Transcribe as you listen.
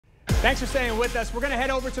Thanks for staying with us. We're going to head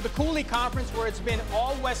over to the Cooley Conference, where it's been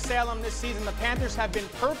all West Salem this season. The Panthers have been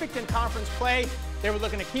perfect in conference play. They were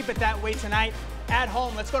looking to keep it that way tonight at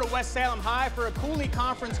home. Let's go to West Salem High for a Cooley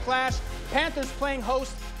Conference clash. Panthers playing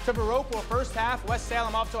host to Viroqua first half. West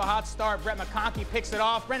Salem off to a hot start. Brett McConkey picks it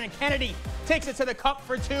off. Brennan Kennedy takes it to the cup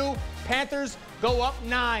for two. Panthers go up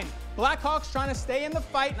 9. Blackhawks trying to stay in the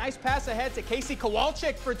fight. Nice pass ahead to Casey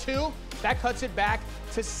Kowalczyk for 2. That cuts it back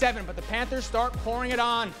to 7, but the Panthers start pouring it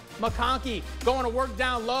on. McConkey going to work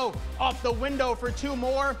down low, off the window for 2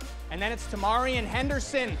 more, and then it's Tamari and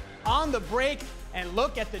Henderson on the break. And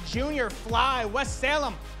look at the junior fly. West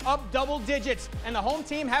Salem up double digits, and the home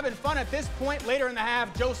team having fun at this point later in the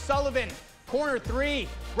half. Joe Sullivan, corner 3,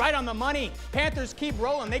 right on the money. Panthers keep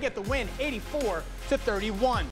rolling. They get the win, 84-31.